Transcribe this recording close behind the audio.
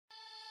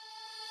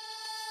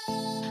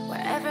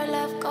Wherever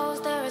love goes,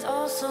 there is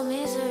also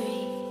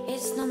misery.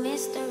 It's no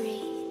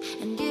mystery.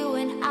 And you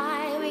and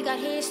I, we got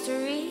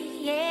history,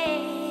 yeah.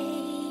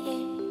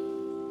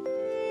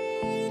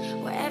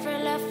 Wherever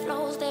love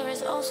flows, there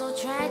is also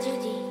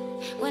tragedy.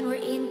 When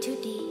we're in too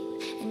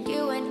deep. And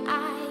you and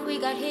I, we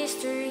got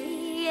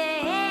history,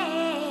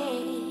 yeah.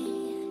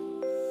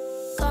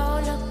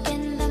 Go look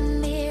in the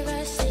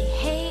mirror, say,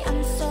 hey,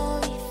 I'm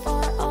sorry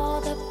for all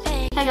the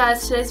pain. Hey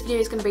guys, today's video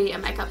is going to be a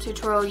makeup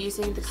tutorial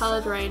using the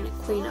coloured Raine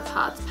Queen of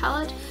Hearts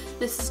palette.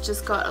 This has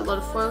just got a lot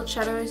of foiled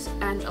shadows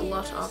and a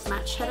lot of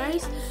matte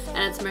shadows, and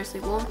it's mostly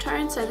warm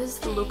tone, so this is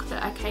the look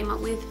that I came up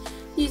with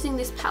using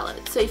this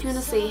palette. So if you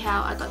want to see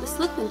how I got this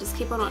look, then just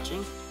keep on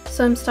watching.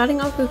 So I'm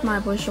starting off with my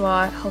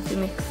Bourjois Healthy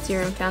Mix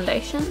Serum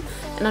Foundation,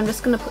 and I'm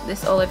just going to put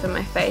this all over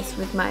my face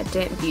with my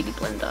damp beauty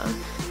blender.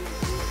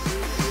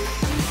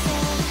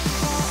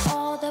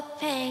 All the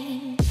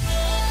pain.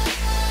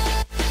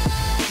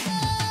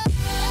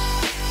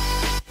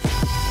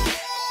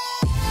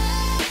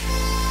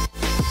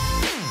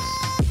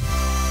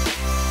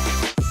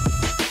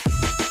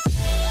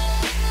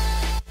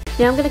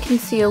 Now I'm going to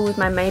conceal with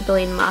my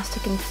Maybelline Master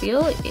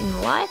Conceal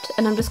in Light,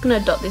 and I'm just going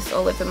to dot this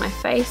all over my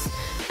face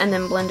and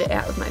then blend it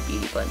out with my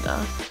beauty blender.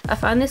 I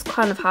find this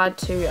kind of hard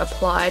to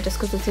apply just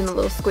because it's in a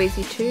little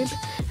squeezy tube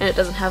and it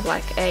doesn't have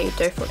like a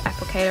doe foot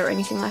applicator or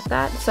anything like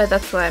that, so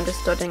that's why I'm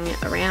just dotting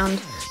it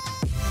around.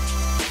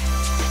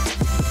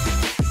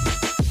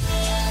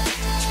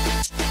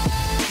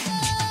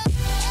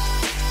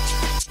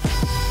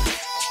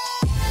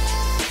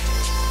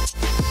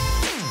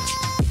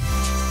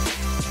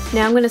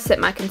 Now I'm going to set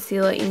my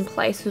concealer in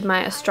place with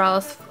my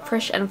Australis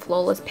Fresh and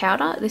Flawless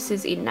powder. This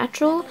is in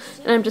Natural,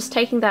 and I'm just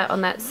taking that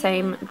on that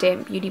same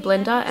damp beauty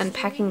blender and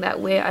packing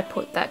that where I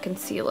put that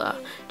concealer,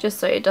 just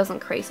so it doesn't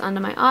crease under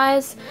my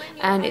eyes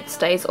and it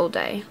stays all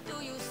day.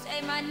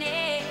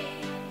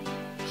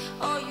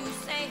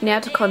 Now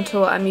to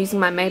contour, I'm using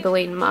my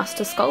Maybelline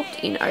Master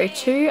Sculpt in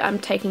 02. I'm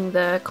taking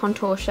the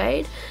contour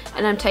shade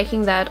and I'm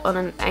taking that on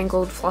an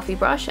angled fluffy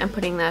brush and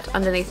putting that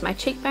underneath my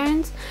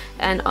cheekbones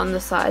and on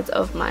the sides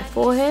of my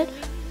forehead.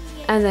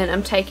 And then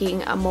I'm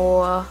taking a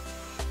more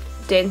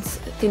dense,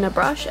 thinner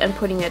brush and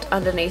putting it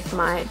underneath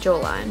my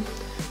jawline.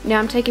 Now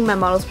I'm taking my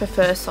Models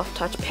Prefer Soft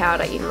Touch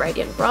powder in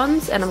Radiant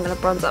Bronze, and I'm going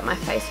to bronze up my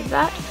face with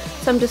that.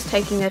 So I'm just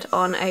taking it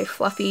on a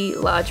fluffy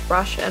large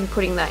brush and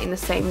putting that in the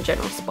same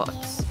general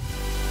spots.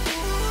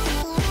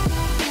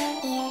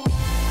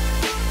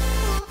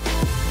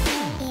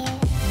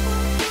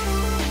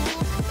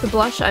 For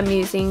blush, I'm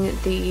using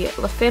the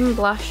La Femme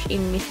blush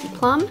in Misty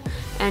Plum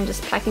and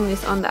just packing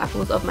this on the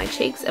apples of my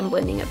cheeks and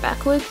blending it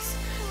backwards,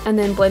 and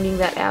then blending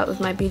that out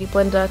with my beauty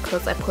blender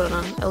because I put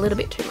on a little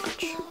bit too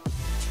much.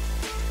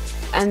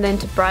 And then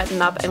to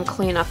brighten up and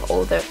clean up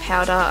all the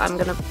powder, I'm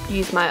going to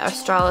use my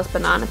Australis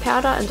Banana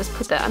powder and just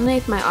put that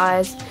underneath my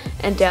eyes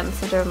and down the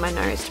centre of my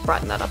nose to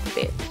brighten that up a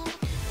bit.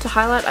 To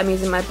highlight, I'm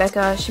using my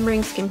Becca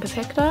Shimmering Skin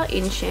Perfector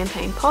in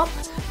Champagne Pop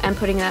and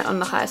putting that on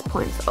the highest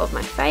points of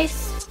my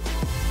face.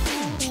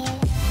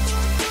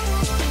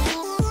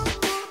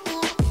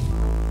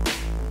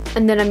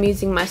 And then I'm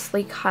using my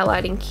Sleek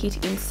Highlighting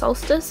Kit in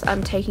Solstice.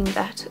 I'm taking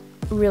that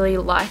really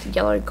light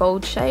yellow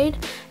gold shade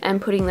and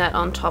putting that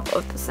on top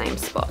of the same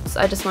spots.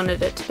 I just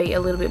wanted it to be a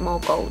little bit more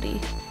goldy.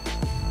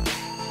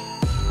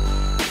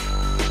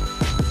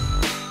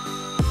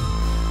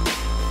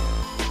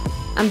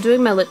 I'm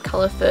doing my lip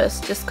colour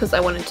first just because I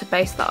wanted to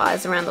base the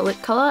eyes around the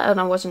lip colour and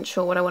I wasn't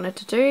sure what I wanted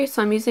to do.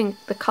 So I'm using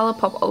the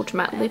Colourpop Ultra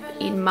Matte Lip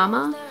in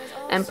Mama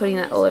and putting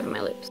that all over my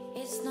lips.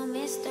 It's no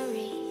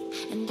mystery.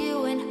 And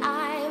you and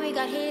I, we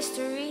got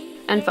history.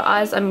 And for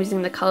eyes, I'm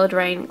using the coloured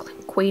Raine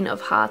Queen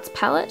of Hearts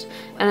palette,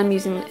 and I'm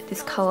using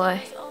this colour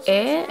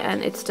Air,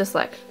 and it's just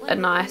like a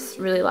nice,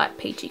 really light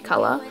peachy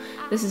colour.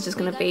 This is just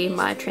going to be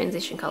my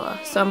transition colour.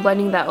 So I'm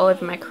blending that all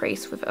over my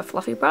crease with a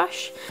fluffy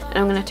brush, and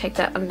I'm going to take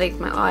that underneath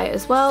my eye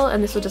as well,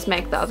 and this will just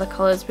make the other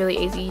colours really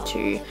easy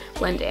to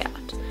blend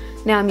out.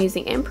 Now I'm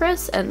using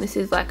Empress, and this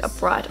is like a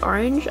bright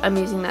orange. I'm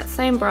using that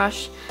same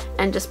brush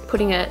and just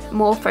putting it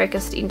more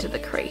focused into the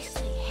crease.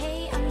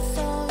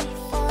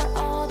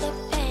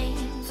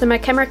 So my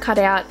camera cut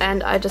out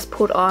and I just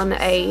put on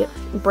a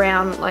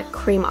brown like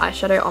cream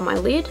eyeshadow on my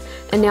lid,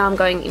 and now I'm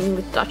going in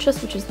with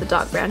Duchess, which is the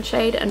dark brown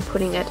shade, and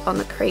putting it on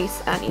the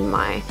crease and in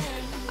my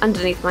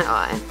underneath my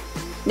eye.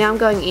 Now I'm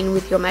going in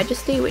with Your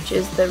Majesty, which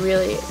is the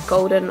really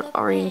golden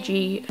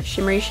orangey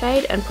shimmery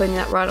shade, and putting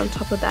that right on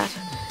top of that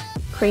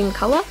cream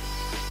colour,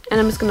 and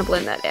I'm just going to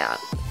blend that out.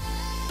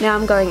 Now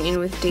I'm going in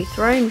with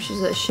Dethrone, which is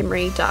a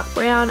shimmery dark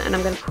brown, and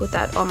I'm going to put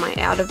that on my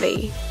outer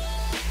V.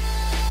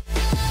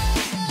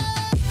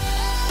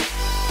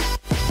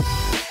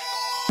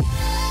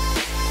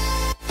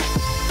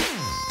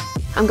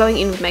 I'm going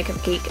in with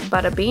Makeup Geek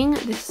Butter Bing.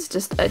 This is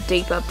just a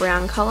deeper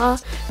brown colour,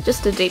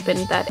 just to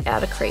deepen that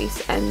outer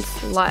crease and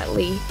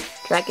slightly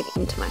drag it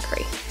into my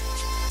crease.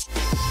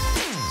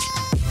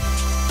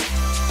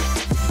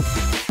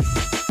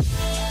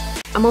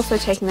 I'm also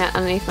taking that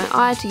underneath my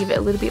eye to give it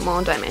a little bit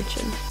more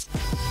dimension.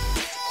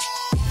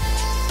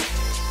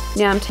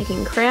 Now I'm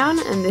taking Crown,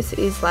 and this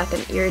is like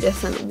an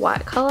iridescent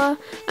white colour.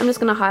 I'm just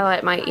going to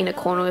highlight my inner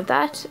corner with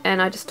that,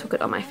 and I just took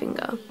it on my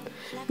finger.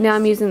 Now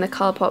I'm using the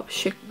Colourpop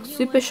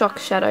Super Shock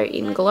Shadow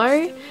in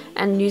Glow,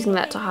 and using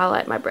that to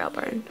highlight my brow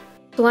bone.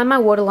 To line my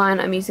waterline,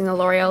 I'm using the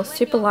L'Oreal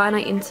Super Liner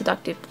in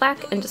Seductive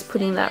Black, and just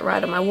putting that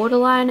right on my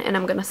waterline, and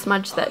I'm going to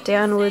smudge that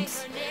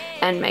downwards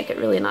and make it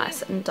really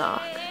nice and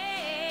dark.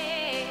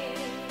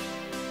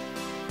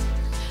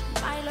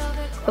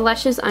 For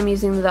lashes, I'm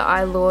using the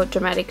Eyelaw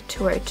Dramatic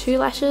 202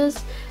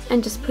 lashes,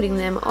 and just putting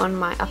them on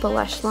my upper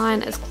lash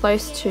line as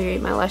close to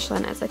my lash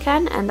line as I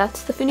can, and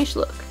that's the finished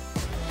look.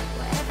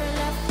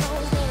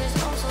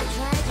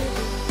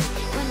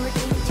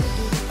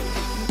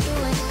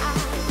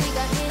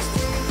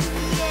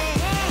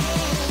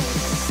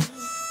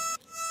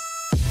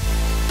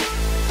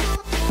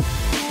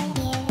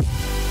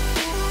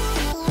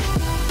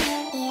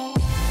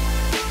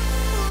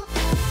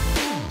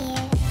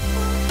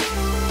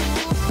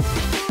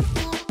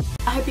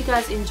 I hope you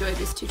guys enjoyed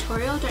this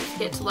tutorial. Don't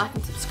forget to like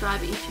and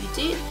subscribe if you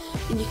did,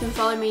 and you can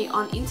follow me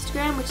on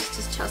Instagram, which is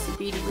just Chelsea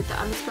Beauty with the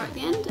underscore at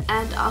the end,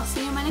 and I'll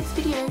see you in my next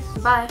video.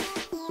 Bye!